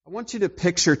I want you to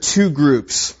picture two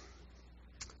groups.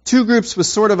 Two groups with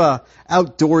sort of a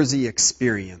outdoorsy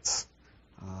experience.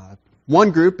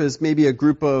 One group is maybe a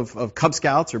group of Cub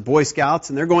Scouts or Boy Scouts,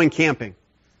 and they're going camping.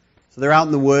 So they're out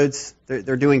in the woods.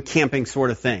 They're doing camping sort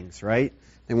of things, right?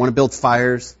 They want to build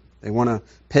fires. They want to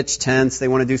pitch tents. They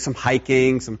want to do some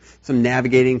hiking, some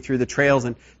navigating through the trails.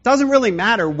 And it doesn't really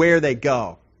matter where they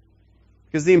go,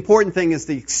 because the important thing is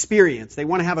the experience. They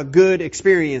want to have a good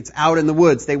experience out in the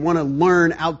woods. They want to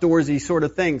learn outdoorsy sort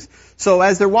of things. So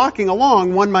as they're walking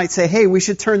along, one might say, hey, we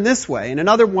should turn this way. And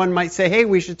another one might say, hey,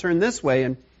 we should turn this way.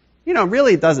 And,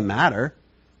 really it doesn't matter.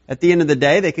 At the end of the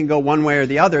day, they can go one way or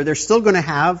the other. They're still going to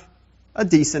have a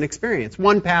decent experience.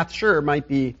 One path, sure, might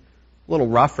be a little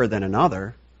rougher than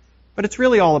another, but it's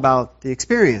really all about the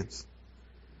experience.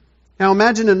 Now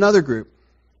imagine another group.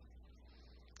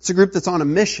 It's a group that's on a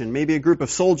mission, maybe a group of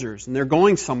soldiers, and they're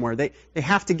going somewhere. They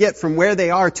have to get from where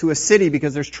they are to a city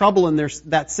because there's trouble in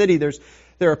that city. There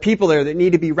are people there that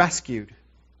need to be rescued.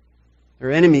 There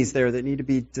are enemies there that need to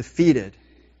be defeated.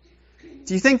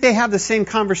 Do you think they have the same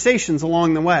conversations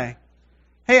along the way?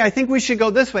 Hey, I think we should go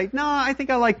this way. No, I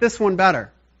think I like this one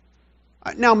better.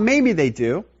 Now, maybe they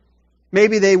do.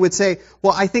 Maybe they would say,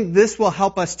 well, I think this will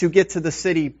help us to get to the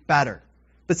city better.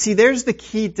 But see, there's the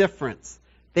key difference.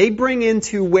 They bring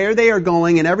into where they are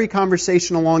going in every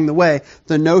conversation along the way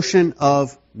the notion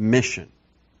of mission.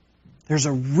 There's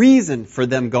a reason for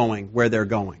them going where they're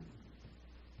going.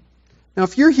 Now,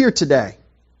 if you're here today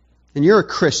and you're a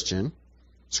Christian,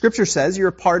 Scripture says you're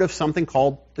a part of something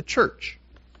called the church.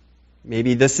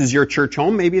 Maybe this is your church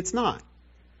home, maybe it's not.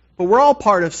 But we're all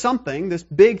part of something, this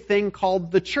big thing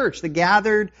called the church, the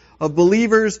gathered of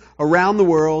believers around the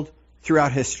world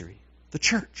throughout history. The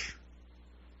church.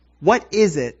 What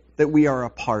is it that we are a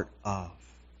part of?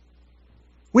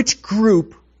 Which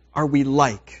group are we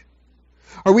like?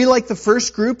 Are we like the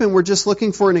first group and we're just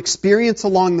looking for an experience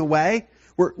along the way?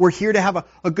 We're here to have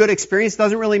a good experience. It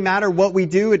doesn't really matter what we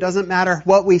do. It doesn't matter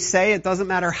what we say. It doesn't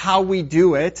matter how we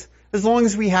do it, as long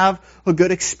as we have a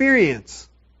good experience.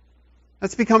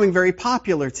 That's becoming very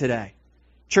popular today.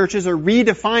 Churches are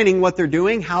redefining what they're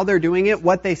doing, how they're doing it,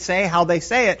 what they say, how they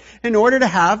say it, in order to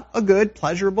have a good,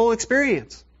 pleasurable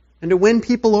experience and to win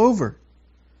people over.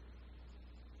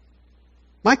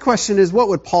 My question is, what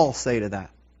would Paul say to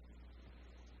that?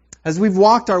 As we've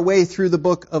walked our way through the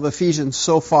book of Ephesians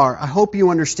so far, I hope you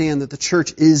understand that the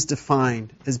church is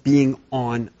defined as being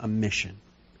on a mission.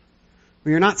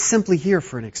 We are not simply here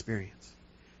for an experience.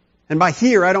 And by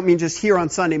here, I don't mean just here on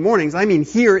Sunday mornings. I mean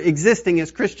here existing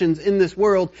as Christians in this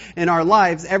world, in our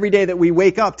lives, every day that we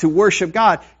wake up to worship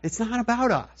God. It's not about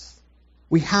us.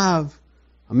 We have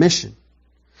a mission.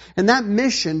 And that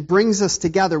mission brings us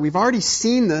together. We've already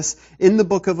seen this in the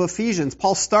book of Ephesians.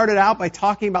 Paul started out by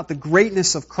talking about the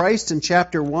greatness of Christ in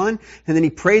chapter 1, and then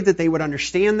he prayed that they would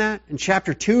understand that. In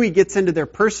chapter 2, he gets into their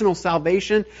personal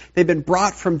salvation. They've been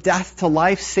brought from death to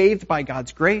life, saved by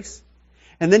God's grace.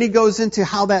 And then he goes into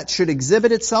how that should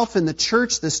exhibit itself in the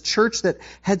church, this church that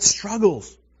had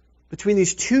struggles between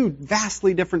these two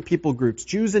vastly different people groups,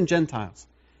 Jews and Gentiles,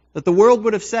 that the world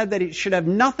would have said that it should have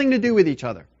nothing to do with each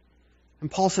other. And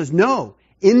Paul says, no,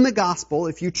 in the gospel,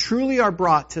 if you truly are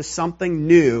brought to something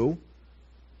new,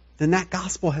 then that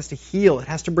gospel has to heal. It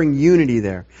has to bring unity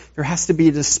there. There has to be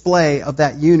a display of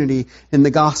that unity in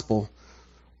the gospel.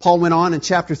 Paul went on in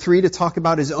chapter 3 to talk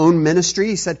about his own ministry.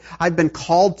 He said, I've been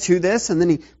called to this. And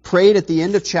then he prayed at the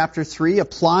end of chapter 3,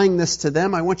 applying this to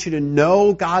them. I want you to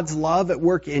know God's love at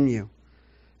work in you.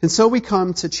 And so we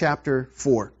come to chapter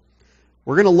 4.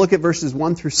 We're going to look at verses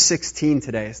 1 through 16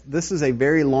 today. This is a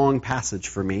very long passage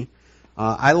for me.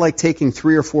 I like taking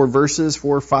 3 or 4 verses,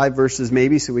 4 or 5 verses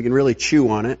maybe, so we can really chew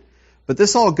on it. But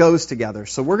this all goes together.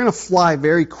 So we're going to fly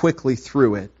very quickly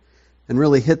through it and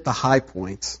really hit the high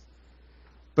points.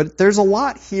 But there's a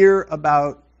lot here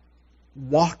about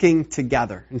walking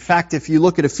together. In fact, if you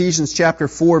look at Ephesians chapter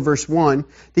 4, verse 1,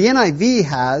 the NIV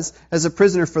has, as a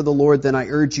prisoner for the Lord, then I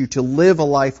urge you to live a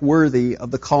life worthy of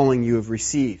the calling you have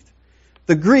received.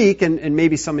 The Greek, and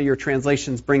maybe some of your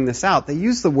translations bring this out, they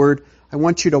use the word, I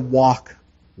want you to walk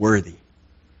worthy.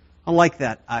 I like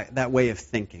that way of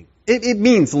thinking. It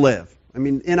means live. I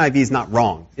mean, NIV is not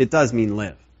wrong. It does mean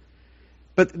live.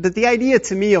 But the idea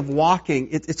to me of walking,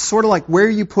 it's sort of like, where are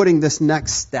you putting this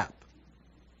next step?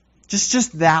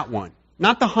 Just that one.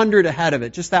 Not the 100 ahead of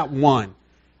it, just that one.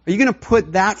 Are you going to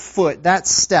put that foot, that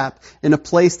step, in a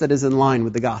place that is in line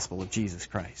with the gospel of Jesus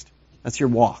Christ? That's your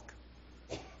walk.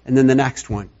 And then the next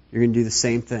one, you're going to do the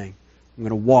same thing. I'm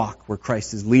going to walk where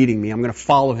Christ is leading me. I'm going to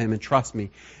follow Him and trust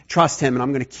Him, and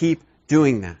I'm going to keep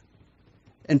doing that.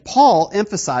 And Paul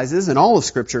emphasizes, and all of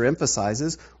Scripture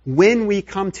emphasizes, when we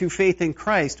come to faith in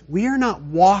Christ, we are not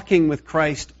walking with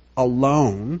Christ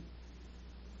alone,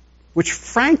 which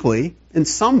frankly, in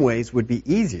some ways, would be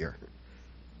easier.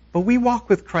 But we walk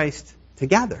with Christ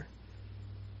together.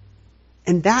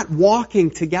 And that walking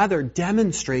together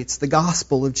demonstrates the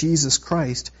gospel of Jesus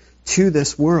Christ to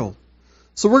this world.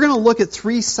 So we're going to look at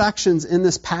 3 sections in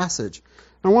this passage.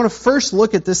 I want to first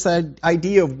look at this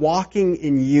idea of walking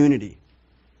in unity.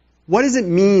 What does it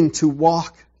mean to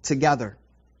walk together?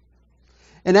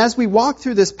 And as we walk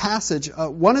through this passage,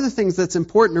 one of the things that's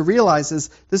important to realize is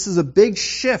this is a big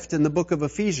shift in the book of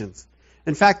Ephesians.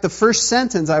 In fact, the first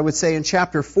sentence, I would say, in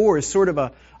chapter 4 is sort of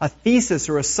a thesis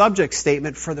or a subject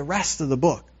statement for the rest of the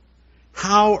book.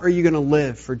 How are you going to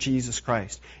live for Jesus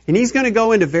Christ? And he's going to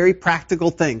go into very practical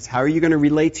things. How are you going to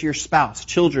relate to your spouse?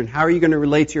 Children, how are you going to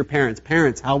relate to your parents?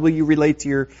 Parents, how will you relate to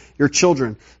your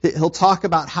children? He'll talk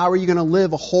about how are you going to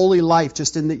live a holy life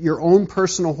just in your own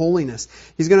personal holiness.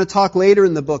 He's going to talk later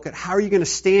in the book at how are you going to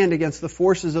stand against the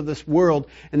forces of this world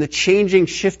and the changing,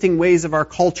 shifting ways of our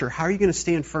culture. How are you going to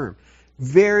stand firm?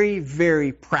 Very,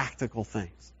 very practical things.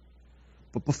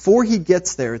 But before he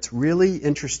gets there, it's really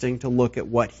interesting to look at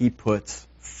what he puts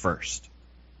first.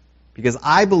 Because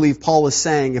I believe Paul is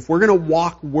saying if we're going to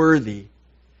walk worthy,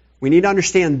 we need to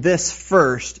understand this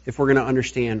first if we're going to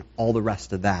understand all the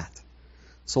rest of that.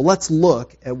 So let's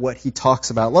look at what he talks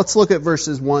about. Let's look at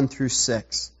verses 1 through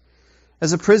 6.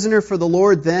 As a prisoner for the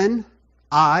Lord, then,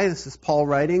 I, this is Paul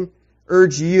writing,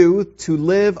 urge you to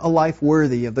live a life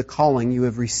worthy of the calling you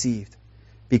have received.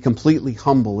 Be completely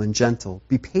humble and gentle.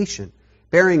 Be patient,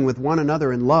 bearing with one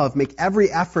another in love. Make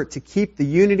every effort to keep the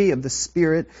unity of the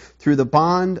Spirit through the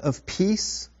bond of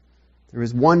peace. There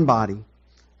is one body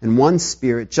and one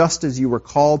Spirit, just as you were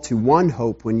called to one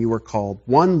hope when you were called,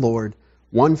 one Lord,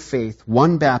 one faith,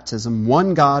 one baptism,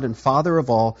 one God and Father of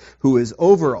all, who is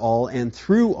over all and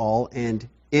through all and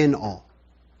in all.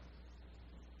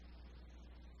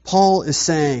 Paul is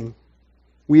saying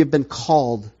we have been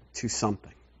called to something.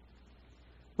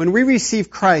 When we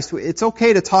receive Christ, it's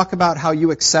okay to talk about how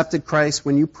you accepted Christ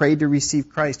when you prayed to receive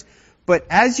Christ. But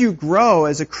as you grow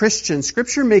as a Christian,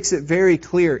 Scripture makes it very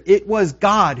clear. It was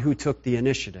God who took the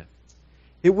initiative.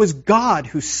 It was God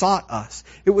who sought us.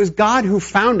 It was God who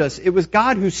found us. It was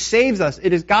God who saves us.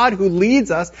 It is God who leads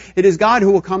us. It is God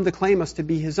who will come to claim us to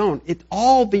be His own.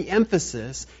 All the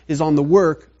emphasis is on the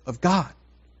work of God.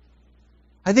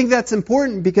 I think that's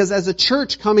important because as a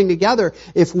church coming together,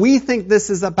 if we think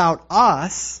this is about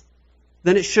us,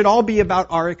 then it should all be about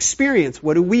our experience.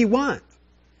 What do we want?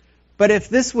 But if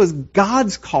this was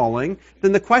God's calling,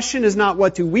 then the question is not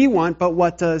what do we want, but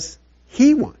what does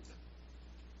He want?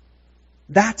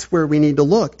 That's where we need to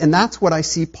look. And that's what I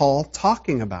see Paul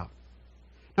talking about.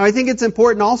 Now I think it's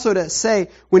important also to say,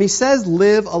 when he says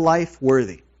live a life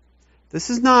worthy,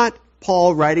 this is not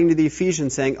Paul writing to the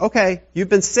Ephesians saying, okay, you've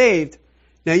been saved,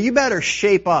 now you better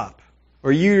shape up,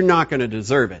 or you're not going to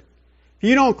deserve it. If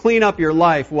you don't clean up your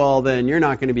life, well, then you're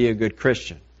not going to be a good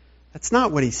Christian. That's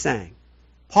not what he's saying.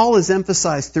 Paul has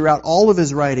emphasized throughout all of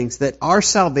his writings that our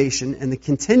salvation and the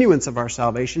continuance of our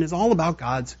salvation is all about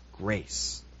God's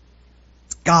grace.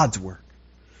 It's God's work.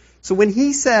 So when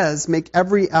he says, make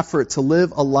every effort to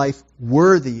live a life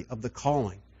worthy of the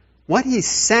calling, what he's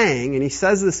saying, and he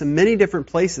says this in many different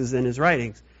places in his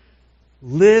writings,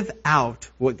 live out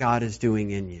what God is doing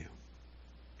in you.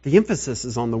 The emphasis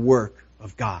is on the work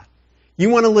of God. You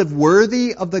want to live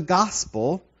worthy of the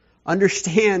gospel,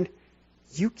 understand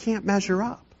you can't measure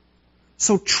up.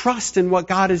 So trust in what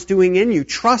God is doing in you.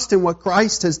 Trust in what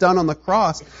Christ has done on the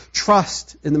cross.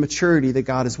 Trust in the maturity that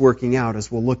God is working out,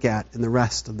 as we'll look at in the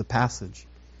rest of the passage.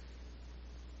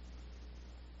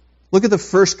 Look at the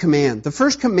first command. The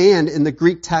first command in the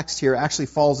Greek text here actually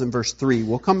falls in verse 3.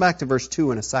 We'll come back to verse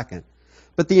 2 in a second.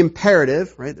 But the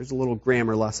imperative, right, there's a little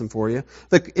grammar lesson for you.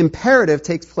 The imperative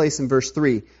takes place in verse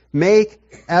 3. Make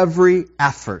every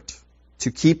effort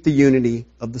to keep the unity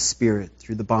of the Spirit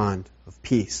through the bond of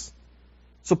peace.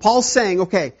 So Paul's saying,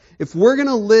 okay, if we're going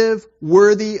to live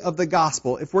worthy of the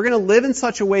gospel, if we're going to live in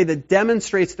such a way that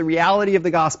demonstrates the reality of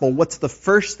the gospel, what's the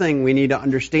first thing we need to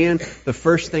understand? The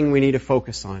first thing we need to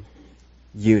focus on?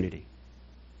 Unity.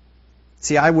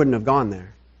 See, I wouldn't have gone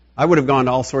there. I would have gone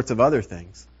to all sorts of other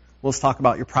things. Let's talk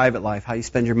about your private life, how you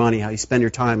spend your money, how you spend your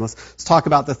time. Let's talk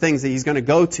about the things that he's going to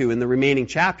go to in the remaining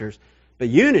chapters. But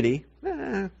unity,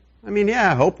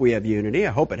 I hope we have unity.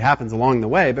 I hope it happens along the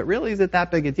way. But really, is it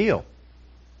that big a deal?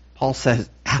 Paul says,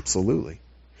 absolutely.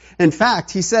 In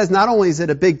fact, he says not only is it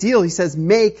a big deal, he says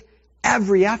make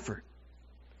every effort.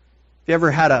 Have you ever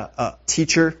had a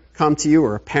teacher come to you,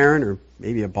 or a parent, or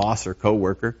maybe a boss or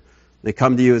coworker, They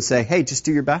come to you and say, hey, just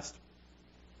do your best.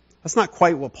 That's not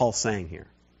quite what Paul's saying here.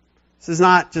 This is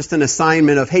not just an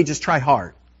assignment of, hey, just try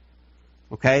hard.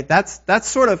 Okay? That's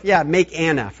sort of, make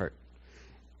an effort.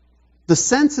 The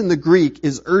sense in the Greek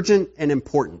is urgent and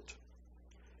important.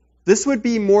 This would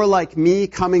be more like me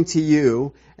coming to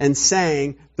you and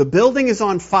saying, the building is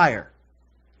on fire.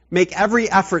 Make every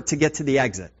effort to get to the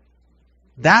exit.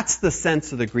 That's the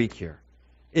sense of the Greek here.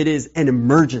 It is an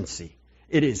emergency.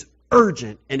 It is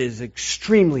urgent and it is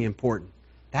extremely important.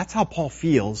 That's how Paul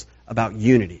feels about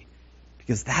unity,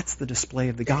 because that's the display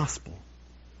of the gospel.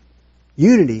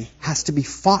 Unity has to be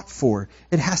fought for.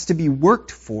 It has to be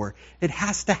worked for. It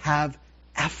has to have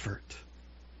effort.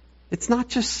 It's not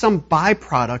just some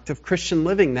byproduct of Christian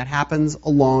living that happens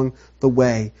along the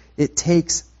way. It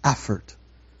takes effort.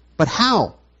 But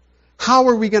how? How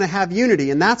are we going to have unity?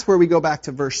 And that's where we go back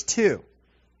to verse 2.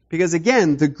 Because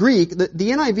again, the Greek, the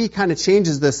NIV kind of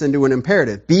changes this into an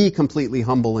imperative. Be completely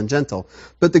humble and gentle.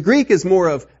 But the Greek is more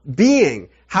of being.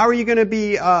 How are you going to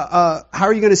be, how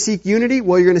are you going to seek unity?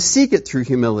 Well, you're going to seek it through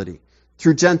humility,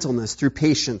 through gentleness, through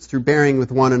patience, through bearing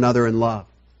with one another in love.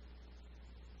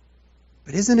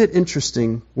 But isn't it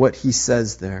interesting what he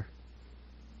says there?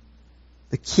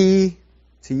 The key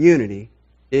to unity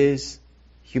is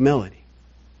humility.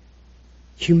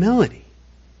 Humility.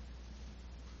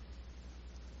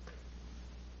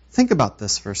 Think about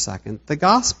this for a second. The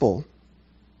gospel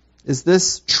is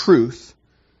this truth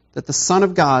that the Son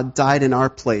of God died in our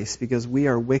place because we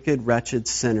are wicked, wretched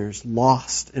sinners,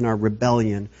 lost in our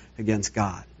rebellion against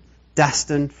God,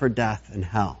 destined for death and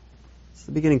hell. It's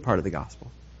the beginning part of the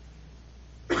gospel.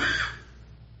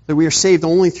 That we are saved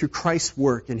only through Christ's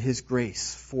work and His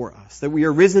grace for us. That we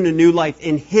are risen to new life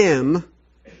in Him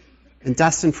and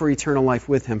destined for eternal life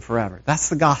with Him forever. That's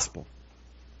the gospel.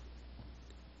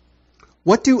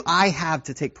 What do I have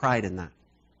to take pride in that?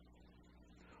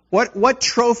 What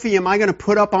trophy am I going to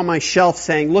put up on my shelf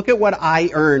saying, look at what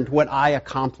I earned, what I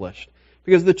accomplished?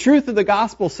 Because the truth of the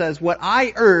gospel says what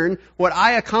I earn, what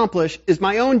I accomplish is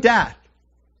my own death.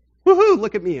 Woohoo,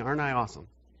 look at me, aren't I awesome?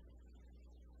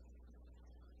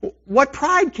 What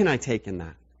pride can I take in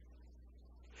that?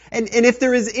 And if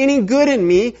there is any good in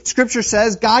me, Scripture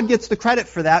says God gets the credit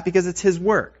for that because it's His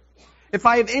work. If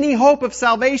I have any hope of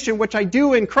salvation, which I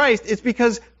do in Christ, it's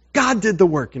because God did the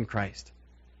work in Christ.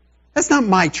 That's not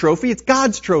my trophy, it's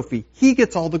God's trophy. He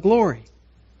gets all the glory.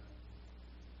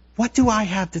 What do I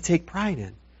have to take pride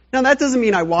in? Now that doesn't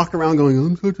mean I walk around going,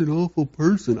 I'm such an awful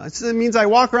person. It means I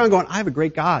walk around going, I have a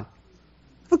great God.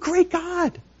 I have a great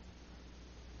God.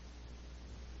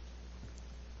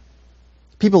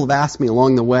 People have asked me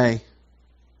along the way,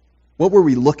 what were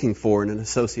we looking for in an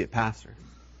associate pastor?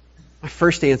 My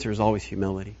first answer is always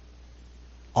humility.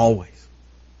 Always.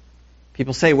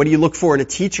 People say, what do you look for in a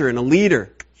teacher and a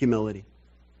leader? Humility.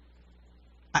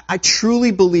 I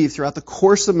truly believe throughout the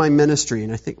course of my ministry,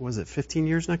 and I think, was it 15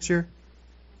 years next year?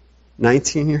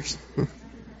 19 years?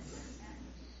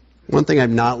 One thing I've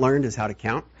not learned is how to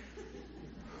count.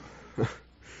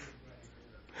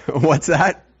 What's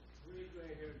that?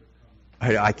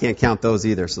 I can't count those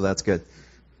either, so that's good.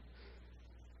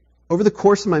 Over the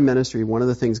course of my ministry, one of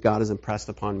the things God has impressed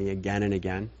upon me again and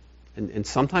again, and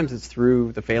sometimes it's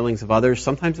through the failings of others,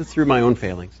 sometimes it's through my own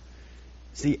failings,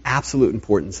 is the absolute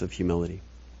importance of humility.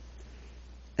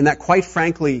 And that, quite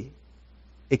frankly,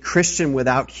 a Christian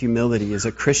without humility is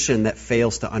a Christian that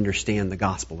fails to understand the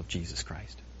gospel of Jesus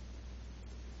Christ.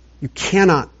 You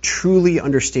cannot truly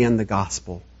understand the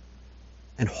gospel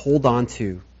and hold on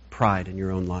to pride in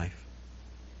your own life.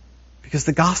 Because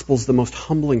the gospel is the most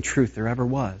humbling truth there ever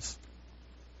was.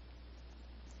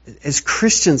 As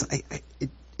Christians,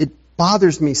 it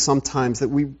bothers me sometimes that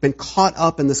we've been caught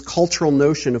up in this cultural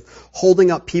notion of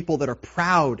holding up people that are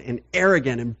proud and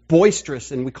arrogant and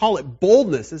boisterous, and we call it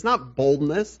boldness. It's not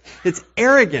boldness, it's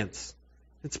arrogance.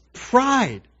 It's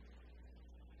pride.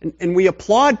 And we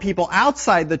applaud people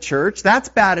outside the church. That's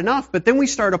bad enough. But then we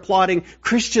start applauding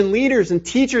Christian leaders and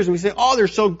teachers, and we say, oh, they're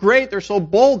so great, they're so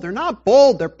bold. They're not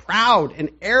bold, they're proud and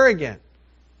arrogant.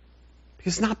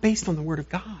 Because it's not based on the Word of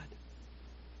God.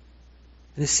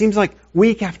 And it seems like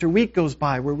week after week goes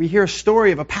by where we hear a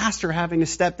story of a pastor having to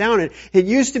step down. It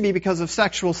used to be because of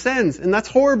sexual sins, and that's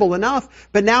horrible enough.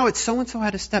 But now it's so-and-so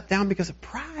had to step down because of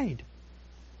pride,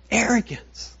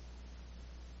 arrogance.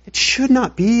 It should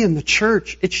not be in the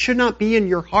church. It should not be in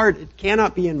your heart. It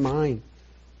cannot be in mine.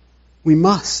 We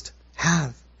must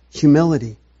have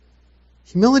humility.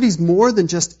 Humility is more than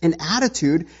just an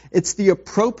attitude. It's the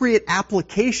appropriate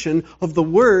application of the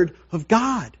Word of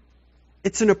God.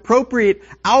 It's an appropriate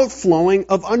outflowing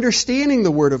of understanding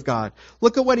the Word of God.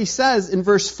 Look at what he says in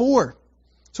verse 4.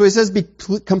 So he says, be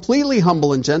completely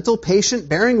humble and gentle, patient,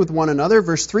 bearing with one another.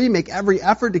 Verse 3, make every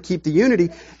effort to keep the unity.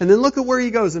 And then look at where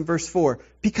he goes in verse 4.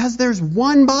 Because there's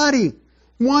one body,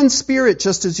 one Spirit,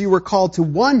 just as you were called to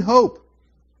one hope.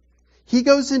 He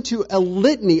goes into a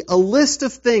litany, a list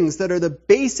of things that are the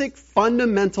basic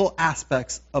fundamental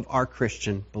aspects of our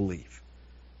Christian belief.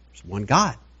 There's one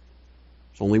God.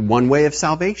 There's only one way of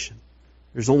salvation.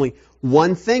 There's only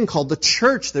one thing called the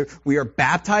church. We are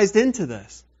baptized into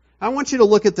this. I want you to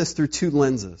look at this through two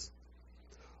lenses.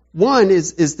 One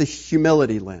is the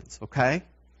humility lens, okay?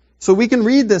 So we can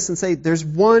read this and say, there's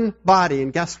one body,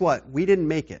 and guess what? We didn't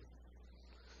make it.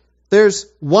 There's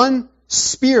one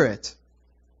Spirit,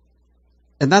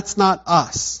 and that's not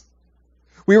us.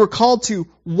 We were called to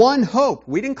one hope.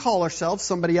 We didn't call ourselves,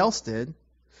 somebody else did.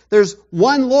 There's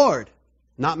one Lord,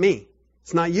 not me.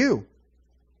 It's not you.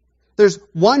 There's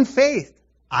one faith.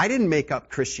 I didn't make up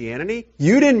Christianity.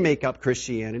 You didn't make up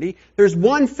Christianity. There's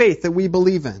one faith that we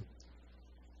believe in.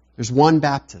 There's one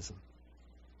baptism.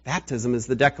 Baptism is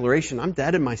the declaration, I'm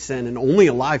dead in my sin and only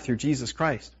alive through Jesus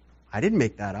Christ. I didn't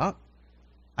make that up.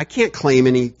 I can't claim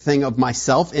anything of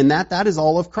myself in that. That is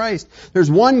all of Christ. There's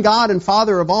one God and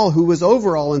Father of all who was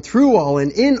over all and through all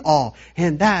and in all.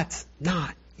 And that's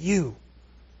not you.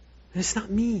 And it's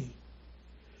not me.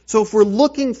 So if we're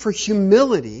looking for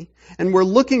humility and we're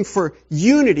looking for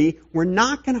unity, we're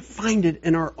not going to find it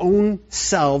in our own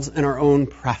selves and our own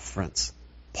preference.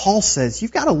 Paul says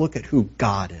you've got to look at who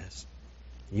God is.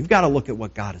 You've got to look at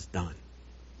what God has done.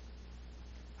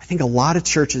 I think a lot of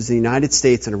churches in the United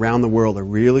States and around the world are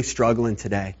really struggling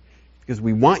today because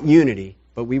we want unity,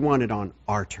 but we want it on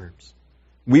our terms.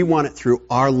 We want it through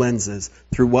our lenses,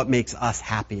 through what makes us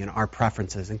happy and our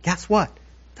preferences. And guess what?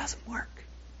 It doesn't work.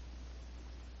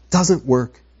 Doesn't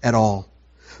work at all.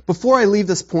 Before I leave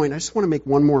this point, I just want to make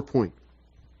one more point.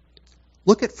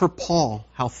 Look at, for Paul,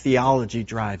 how theology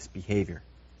drives behavior.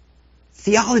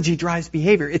 Theology drives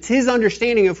behavior. It's his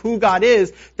understanding of who God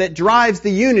is that drives the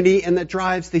unity and that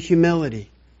drives the humility.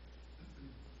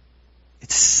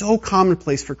 It's so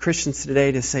commonplace for Christians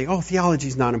today to say, oh, theology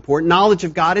is not important. Knowledge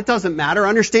of God, it doesn't matter.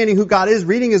 Understanding who God is,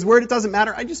 reading His Word, it doesn't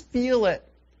matter. I just feel it.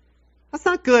 That's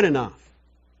not good enough.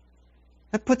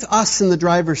 That puts us in the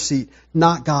driver's seat,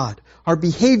 not God. Our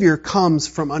behavior comes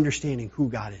from understanding who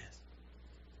God is.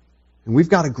 And we've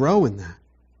got to grow in that.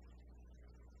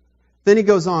 Then he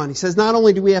goes on. He says, not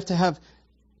only do we have to have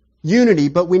unity,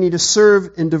 but we need to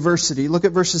serve in diversity. Look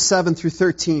at verses 7 through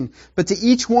 13. But to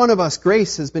each one of us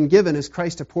grace has been given as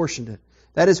Christ apportioned it.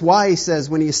 That is why, he says,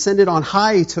 when He ascended on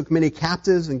high, He took many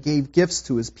captives and gave gifts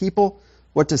to His people.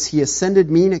 What does He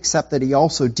ascended mean except that He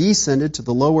also descended to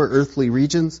the lower earthly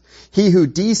regions? He who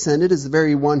descended is the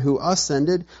very one who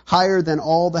ascended higher than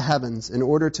all the heavens in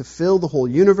order to fill the whole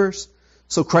universe.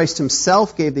 So Christ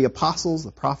Himself gave the apostles,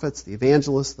 the prophets, the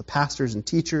evangelists, the pastors and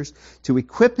teachers to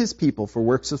equip His people for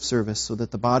works of service so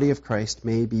that the body of Christ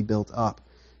may be built up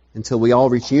until we all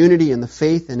reach unity in the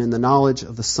faith and in the knowledge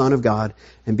of the Son of God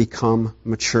and become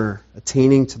mature,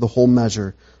 attaining to the whole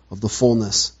measure of the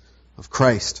fullness of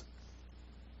Christ.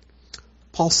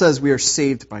 Paul says we are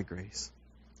saved by grace.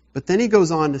 But then he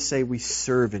goes on to say we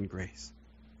serve in grace.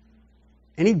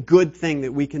 Any good thing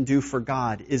that we can do for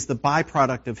God is the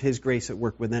byproduct of His grace at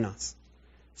work within us.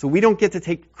 So we don't get to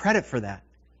take credit for that.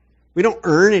 We don't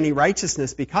earn any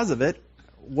righteousness because of it.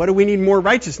 What do we need more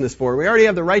righteousness for? We already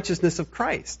have the righteousness of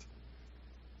Christ.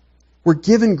 We're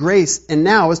given grace, and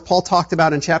now, as Paul talked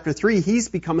about in chapter 3, he's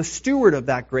become a steward of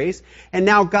that grace, and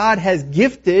now God has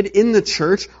gifted in the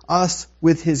church us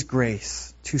with His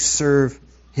grace to serve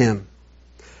Him.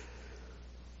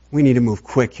 We need to move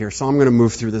quick here, so I'm going to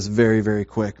move through this very, very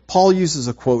quick. Paul uses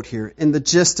a quote here, and the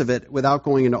gist of it, without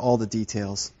going into all the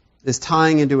details, is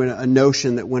tying into a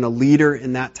notion that when a leader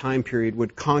in that time period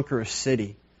would conquer a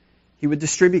city, he would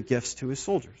distribute gifts to his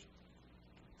soldiers.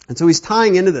 And so he's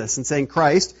tying into this and saying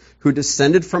Christ, who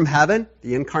descended from heaven,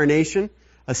 the incarnation,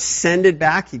 ascended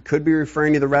back. He could be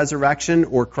referring to the resurrection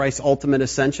or Christ's ultimate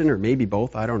ascension, or maybe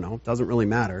both. I don't know. It doesn't really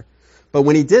matter. But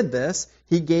when He did this,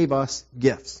 He gave us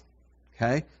gifts.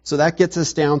 Okay? So that gets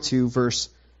us down to verse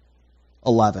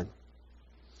 11.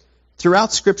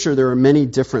 Throughout Scripture, there are many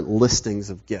different listings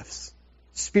of gifts.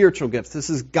 Spiritual gifts. This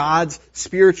is God's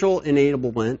spiritual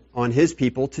enablement on His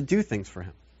people to do things for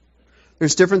Him.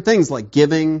 There's different things like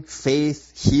giving,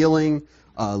 faith, healing,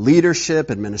 leadership,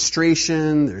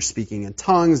 administration. There's speaking in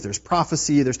tongues. There's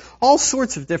prophecy. There's all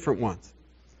sorts of different ones.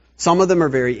 Some of them are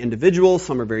very individual.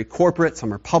 Some are very corporate.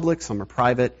 Some are public. Some are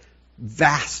private.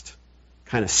 Vast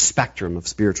kind of spectrum of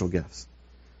spiritual gifts.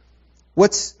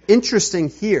 What's interesting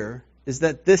here is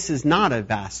that this is not a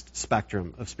vast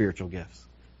spectrum of spiritual gifts.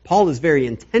 Paul is very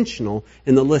intentional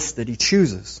in the list that he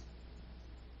chooses.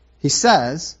 He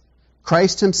says,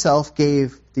 Christ himself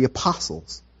gave the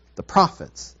apostles, the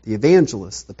prophets, the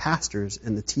evangelists, the pastors,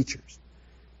 and the teachers.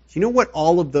 Do you know what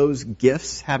all of those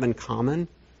gifts have in common?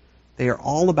 They are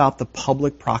all about the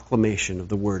public proclamation of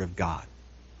the Word of God.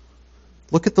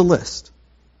 Look at the list.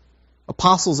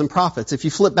 Apostles and prophets. If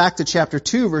you flip back to chapter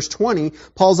 2, verse 20,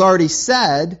 Paul's already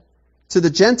said to the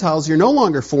Gentiles, you're no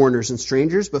longer foreigners and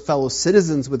strangers, but fellow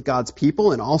citizens with God's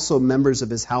people and also members of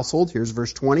his household. Here's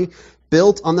verse 20.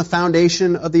 Built on the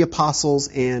foundation of the apostles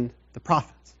and the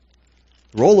prophets.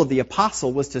 The role of the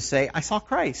apostle was to say, I saw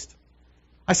Christ.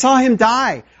 I saw him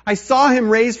die. I saw him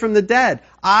raised from the dead.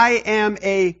 I am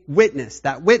a witness.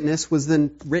 That witness was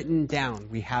then written down.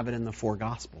 We have it in the 4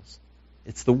 Gospels.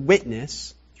 It's the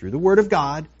witness, through the Word of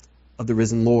God, of the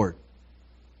risen Lord.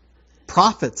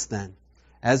 Prophets then.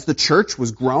 As the church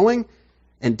was growing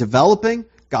and developing,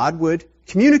 God would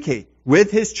communicate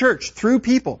with his church through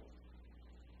people.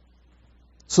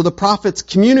 So the prophets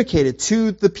communicated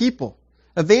to the people.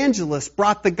 Evangelists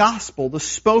brought the gospel, the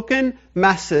spoken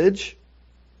message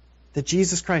that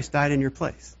Jesus Christ died in your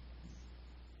place.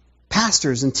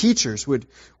 Pastors and teachers would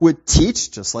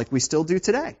teach just like we still do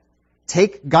today.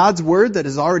 Take God's word that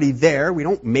is already there. We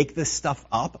don't make this stuff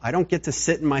up. I don't get to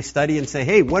sit in my study and say,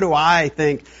 hey, what do I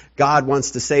think God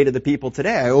wants to say to the people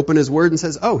today? I open his word and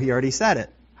says, oh, he already said it.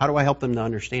 How do I help them to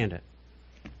understand it?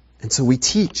 And so we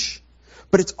teach.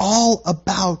 But it's all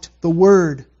about the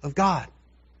word of God.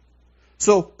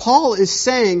 So Paul is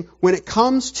saying when it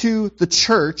comes to the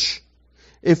church,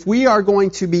 if we are going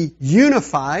to be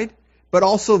unified, but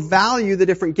also value the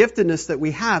different giftedness that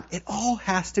we have, it all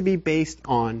has to be based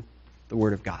on the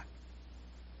Word of God.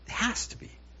 It has to be.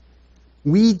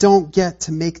 We don't get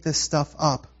to make this stuff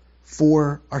up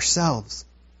for ourselves.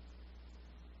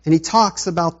 And he talks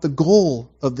about the goal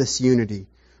of this unity,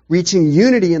 reaching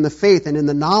unity in the faith and in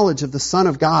the knowledge of the Son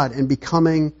of God and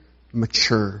becoming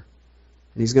mature.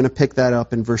 And he's going to pick that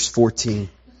up in verse 14.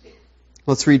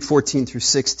 Let's read 14 through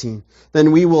 16.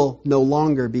 Then we will no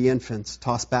longer be infants,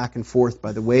 tossed back and forth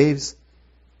by the waves,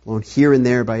 blown here and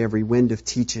there by every wind of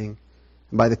teaching,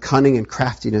 and by the cunning and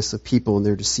craftiness of people in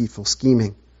their deceitful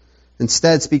scheming.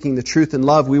 Instead, speaking the truth in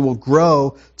love, we will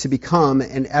grow to become,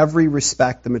 in every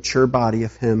respect, the mature body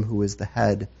of him who is the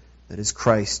head, that is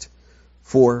Christ.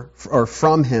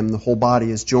 From him the whole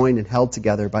body is joined and held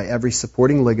together by every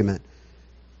supporting ligament.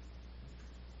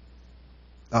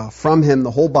 From him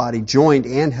the whole body, joined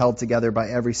and held together by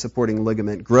every supporting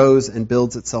ligament, grows and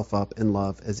builds itself up in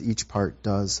love as each part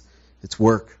does its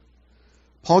work.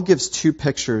 Paul gives 2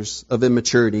 pictures of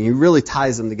immaturity, and he really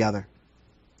ties them together.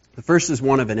 The first is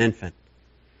one of an infant.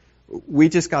 We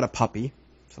just got a puppy.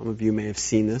 Some of you may have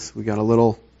seen this. We got a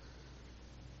little,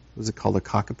 what is it called, a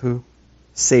cockapoo?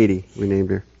 Sadie, we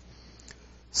named her.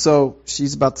 So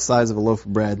she's about the size of a loaf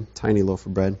of bread, tiny loaf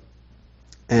of bread.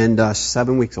 And she's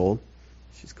 7 weeks old.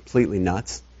 She's completely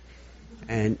nuts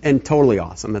and totally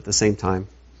awesome at the same time.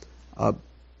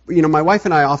 My wife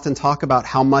and I often talk about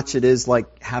how much it is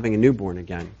like having a newborn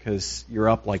again, because you're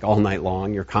up like all night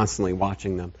long, you're constantly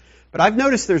watching them. But I've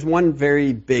noticed there's one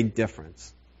very big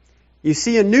difference. You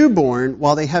see a newborn,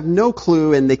 while they have no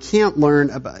clue and they can't learn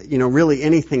about, really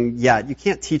anything yet, you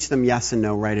can't teach them yes and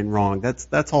no, right and wrong.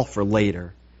 That's all for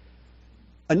later.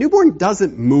 A newborn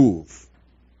doesn't move,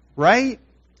 right?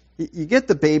 You get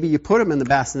the baby, you put them in the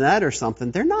bassinet or something,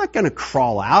 they're not going to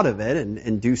crawl out of it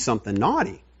and do something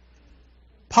naughty.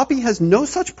 Puppy has no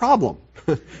such problem.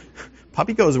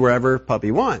 Puppy goes wherever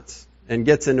puppy wants and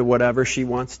gets into whatever she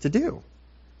wants to do.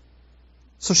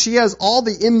 So she has all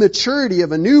the immaturity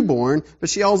of a newborn, but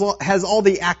she also has all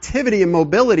the activity and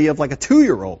mobility of like a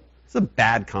 2-year-old. It's a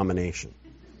bad combination.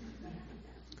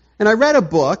 And I read a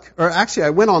book, or actually I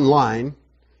went online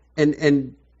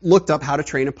and looked up how to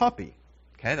train a puppy.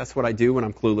 Okay, that's what I do when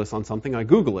I'm clueless on something. I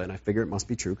Google it, and I figure it must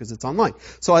be true because it's online.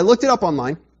 So I looked it up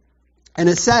online, and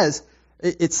it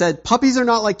said, puppies are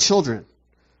not like children.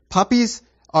 Puppies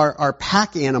are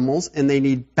pack animals, and they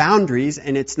need boundaries,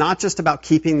 and it's not just about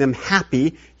keeping them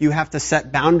happy. You have to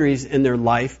set boundaries in their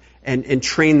life and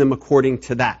train them according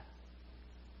to that.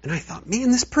 And I thought, man,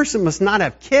 this person must not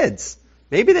have kids.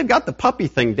 Maybe they've got the puppy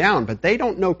thing down, but they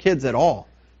don't know kids at all.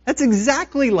 That's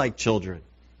exactly like children.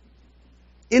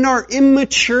 In our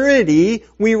immaturity,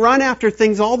 we run after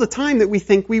things all the time that we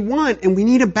think we want, and we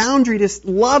need a boundary to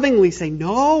lovingly say,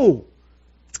 no,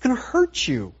 it's going to hurt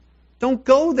you. Don't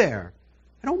go there.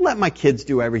 I don't let my kids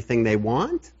do everything they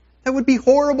want. That would be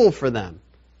horrible for them.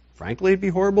 Frankly, it'd be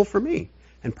horrible for me,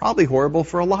 and probably horrible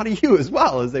for a lot of you as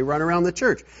well as they run around the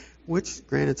church, which,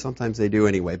 granted, sometimes they do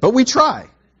anyway, but we try.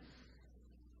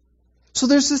 So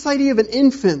there's this idea of an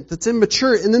infant that's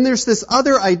immature, and then there's this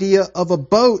other idea of a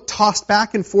boat tossed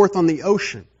back and forth on the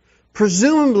ocean.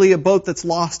 Presumably a boat that's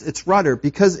lost its rudder,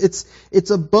 because it's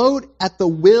a boat at the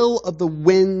will of the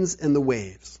winds and the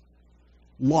waves.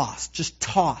 Lost, just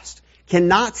tossed.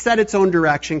 Cannot set its own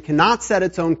direction, cannot set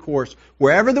its own course.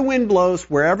 Wherever the wind blows,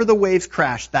 wherever the waves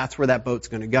crash, that's where that boat's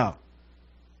going to go.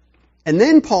 And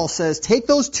then Paul says, take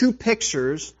those two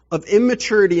pictures of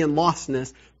immaturity and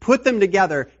lostness, put them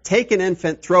together, take an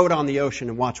infant, throw it on the ocean,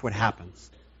 and watch what happens.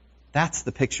 That's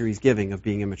the picture he's giving of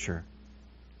being immature.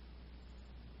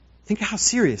 Think how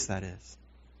serious that is.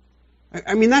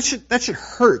 I mean, that should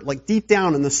hurt, like deep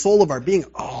down in the soul of our being.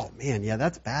 Oh man, yeah,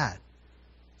 that's bad.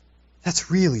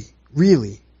 That's really,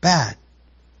 really bad.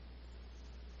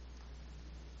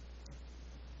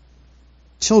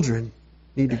 Children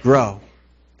need to grow.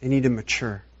 They need to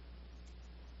mature.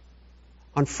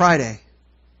 On Friday,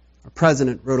 our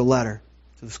president wrote a letter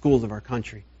to the schools of our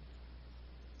country.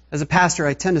 As a pastor,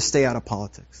 I tend to stay out of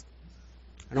politics.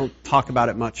 I don't talk about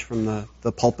it much from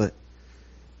the pulpit.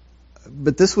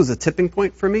 But this was a tipping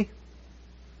point for me.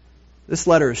 This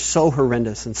letter is so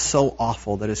horrendous and so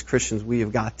awful that as Christians we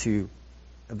have got to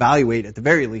evaluate at the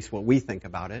very least what we think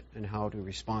about it and how to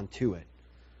respond to it.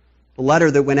 The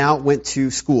letter that went to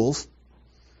schools,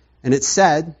 and it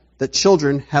said that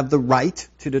children have the right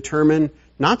to determine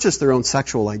not just their own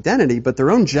sexual identity, but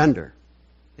their own gender.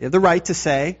 They have the right to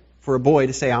say, for a boy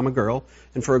to say I'm a girl,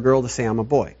 and for a girl to say I'm a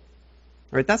boy.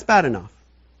 All right, that's bad enough.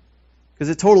 Because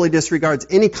it totally disregards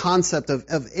any concept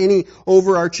of any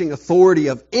overarching authority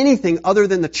of anything other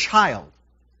than the child.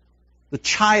 The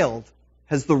child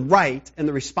has the right and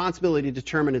the responsibility to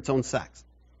determine its own sex.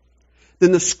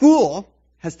 Then the school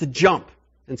has to jump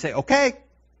and say, okay,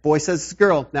 boy says it's a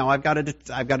girl. Now I've got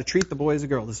to treat the boy as a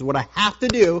girl. This is what I have to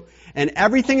do. And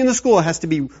everything in the school has to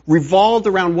be revolved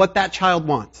around what that child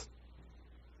wants.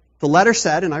 The letter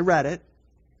said, and I read it,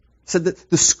 said that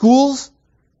the schools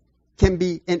can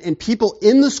be, and people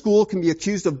in the school can be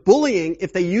accused of bullying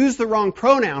if they use the wrong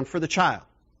pronoun for the child.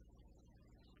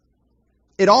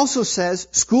 It also says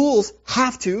schools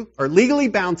have to, are legally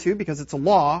bound to, because it's a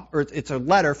law, or it's a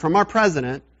letter from our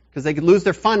president, because they could lose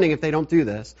their funding if they don't do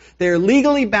this. They are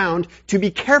legally bound to be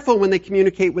careful when they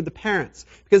communicate with the parents.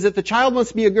 Because if the child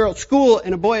wants to be a girl at school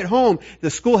and a boy at home,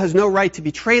 the school has no right to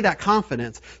betray that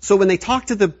confidence. So when they talk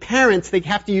to the parents, they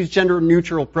have to use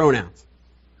gender-neutral pronouns.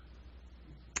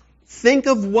 Think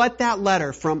of what that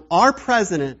letter from our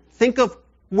president, think of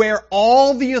where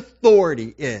all the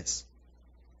authority is.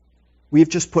 We have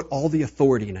just put all the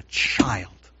authority in a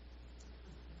child.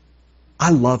 I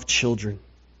love children.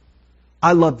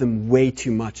 I love them way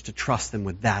too much to trust them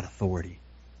with that authority.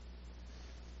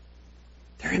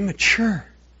 They're immature.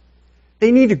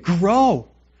 They need to grow.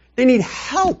 They need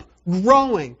help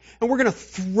growing. And we're going to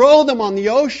throw them on the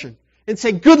ocean and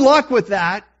say, good luck with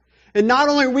that. And not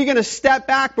only are we going to step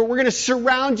back, but we're going to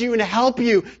surround you and help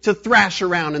you to thrash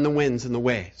around in the winds and the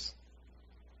waves.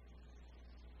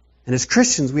 And as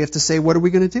Christians, we have to say, what are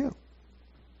we going to do?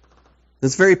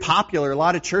 It's very popular. A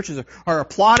lot of churches are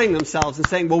applauding themselves and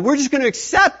saying, well, we're just going to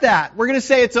accept that. We're going to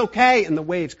say it's okay. And the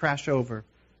waves crash over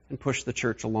and push the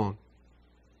church along.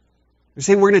 We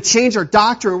say we're going to change our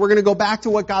doctrine. We're going to go back to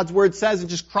what God's Word says and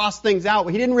just cross things out.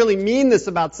 He didn't really mean this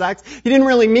about sex. He didn't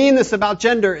really mean this about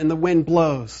gender. And the wind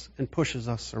blows and pushes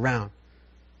us around.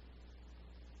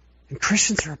 And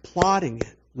Christians are applauding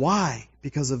it. Why?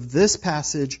 Because of this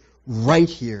passage right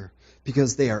here.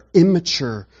 Because they are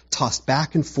immature, tossed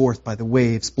back and forth by the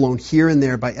waves, blown here and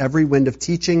there by every wind of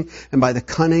teaching and by the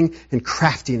cunning and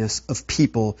craftiness of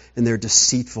people in their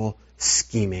deceitful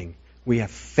scheming. We have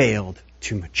failed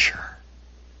to mature.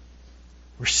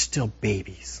 We're still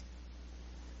babies.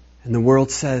 And the world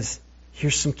says,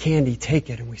 here's some candy, take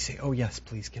it. And we say, oh yes,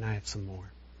 please, can I have some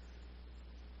more?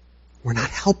 We're not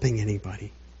helping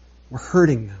anybody. We're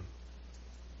hurting them.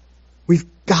 We've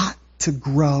got to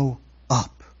grow up.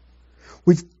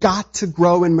 We've got to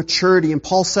grow in maturity. And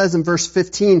Paul says in verse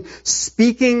 15,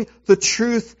 speaking the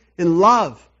truth in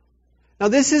love. Now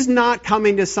this is not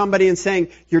coming to somebody and saying,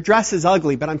 your dress is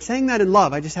ugly, but I'm saying that in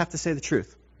love. I just have to say the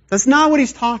truth. That's not what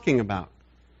he's talking about.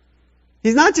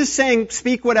 He's not just saying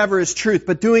speak whatever is truth,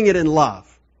 but doing it in love.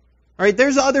 All right,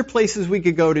 there's other places we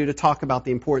could go to talk about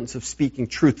the importance of speaking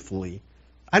truthfully.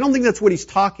 I don't think that's what he's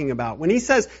talking about. When he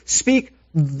says speak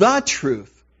the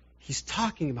truth, he's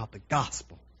talking about the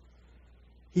gospel.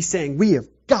 He's saying we have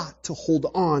got to hold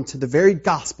on to the very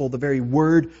gospel, the very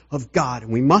word of God.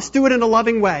 And we must do it in a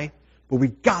loving way, but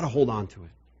we've got to hold on to it.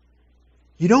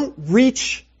 You don't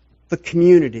reach the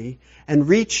community and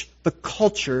reach the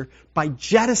culture by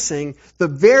jettisoning the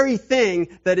very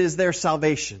thing that is their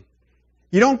salvation.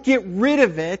 You don't get rid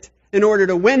of it in order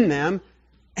to win them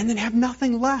and then have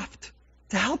nothing left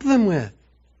to help them with.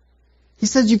 He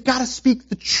says you've got to speak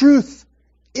the truth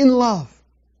in love.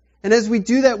 And as we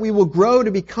do that, we will grow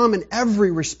to become in every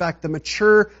respect the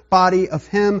mature body of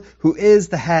Him who is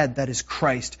the head, that is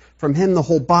Christ. From Him the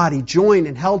whole body, joined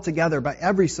and held together by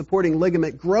every supporting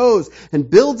ligament, grows and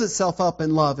builds itself up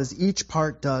in love as each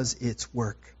part does its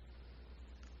work.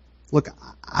 Look,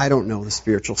 I don't know the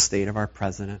spiritual state of our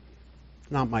president.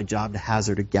 It's not my job to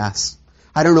hazard a guess.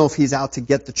 I don't know if he's out to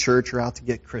get the church or out to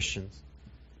get Christians.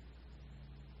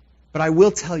 But I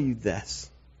will tell you this.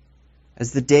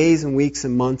 As the days and weeks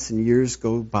and months and years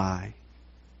go by,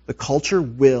 the culture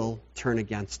will turn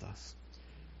against us.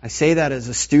 I say that as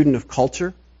a student of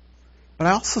culture, but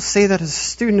I also say that as a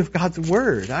student of God's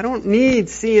Word. I don't need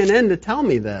CNN to tell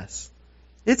me this.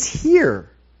 It's here.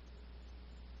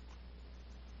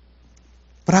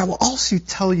 But I will also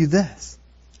tell you this.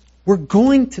 We're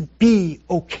going to be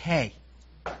okay.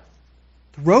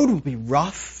 The road will be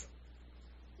rough.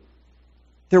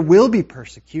 There will be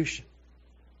persecution.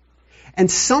 And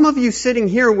some of you sitting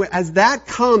here, as that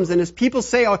comes, and as people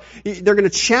say, oh, they're going to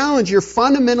challenge your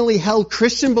fundamentally held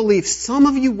Christian beliefs, some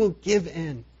of you will give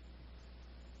in.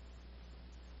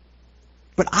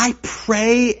 But I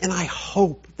pray and I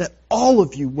hope that all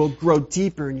of you will grow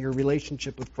deeper in your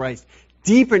relationship with Christ,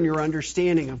 deeper in your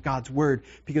understanding of God's Word.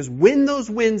 Because when those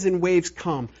winds and waves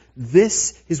come,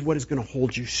 this is what is going to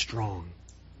hold you strong.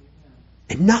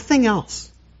 And nothing else.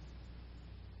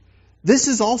 This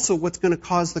is also what's going to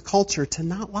cause the culture to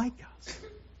not like us.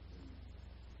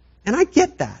 And I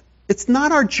get that. It's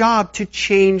not our job to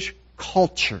change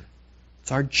culture.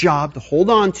 It's our job to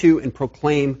hold on to and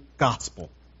proclaim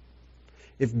gospel.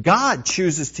 If God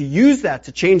chooses to use that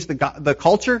to change the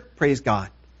culture, praise God.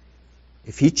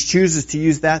 If He chooses to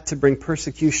use that to bring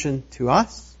persecution to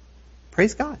us,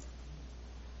 praise God.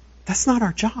 That's not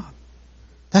our job.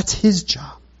 That's His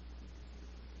job.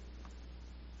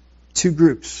 Two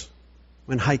groups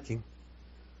when hiking.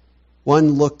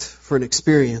 One looked for an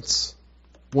experience.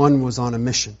 One was on a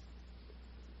mission.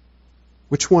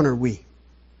 Which one are we?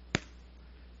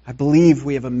 I believe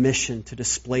we have a mission to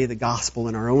display the gospel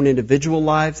in our own individual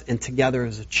lives and together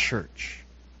as a church.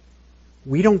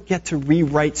 We don't get to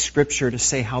rewrite Scripture to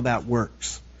say how that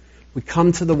works. We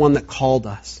come to the one that called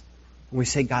us and we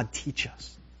say, God, teach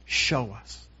us. Show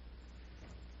us.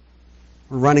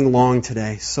 We're running long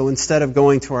today, so instead of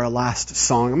going to our last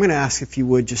song, I'm going to ask if you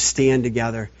would just stand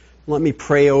together. Let me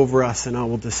pray over us and I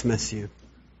will dismiss you.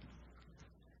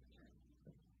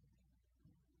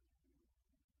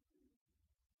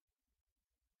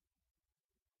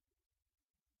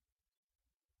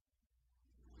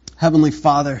 Heavenly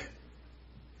Father,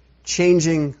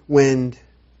 changing wind,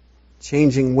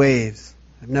 changing waves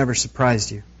have never surprised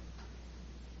you.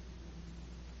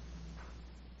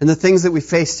 And the things that we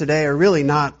face today are really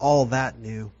not all that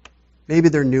new. Maybe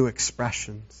they're new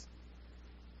expressions.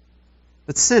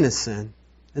 But sin is sin,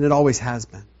 and it always has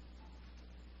been.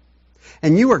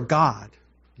 And you are God,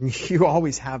 and you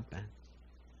always have been.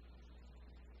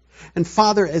 And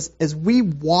Father, as we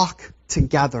walk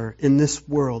together in this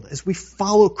world, as we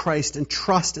follow Christ and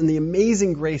trust in the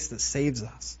amazing grace that saves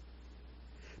us,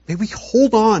 may we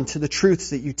hold on to the truths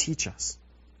that you teach us.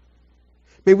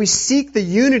 May we seek the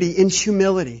unity in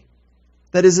humility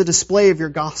that is a display of your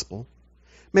gospel.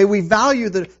 May we value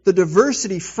the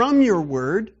diversity from your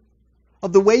word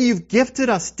of the way you've gifted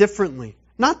us differently.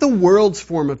 Not the world's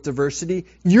form of diversity,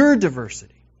 your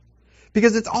diversity.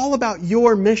 Because it's all about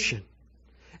your mission.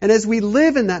 And as we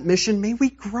live in that mission, may we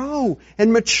grow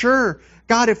and mature.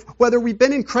 God, whether we've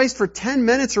been in Christ for 10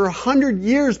 minutes or 100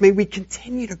 years, may we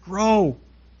continue to grow.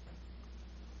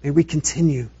 May we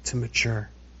continue to mature.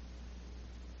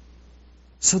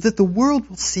 So that the world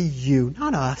will see you,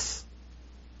 not us,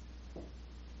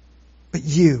 but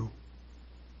you.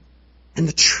 And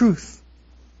the truth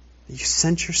that you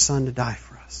sent your Son to die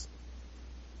for us.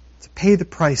 To pay the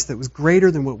price that was greater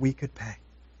than what we could pay.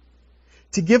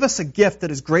 To give us a gift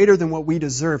that is greater than what we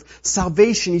deserve.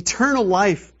 Salvation, eternal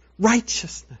life,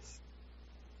 righteousness.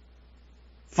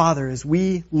 Father, as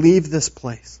we leave this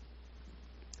place,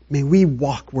 may we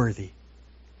walk worthy.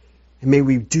 And may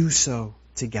we do so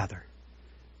together.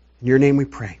 In your name we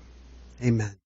pray. Amen.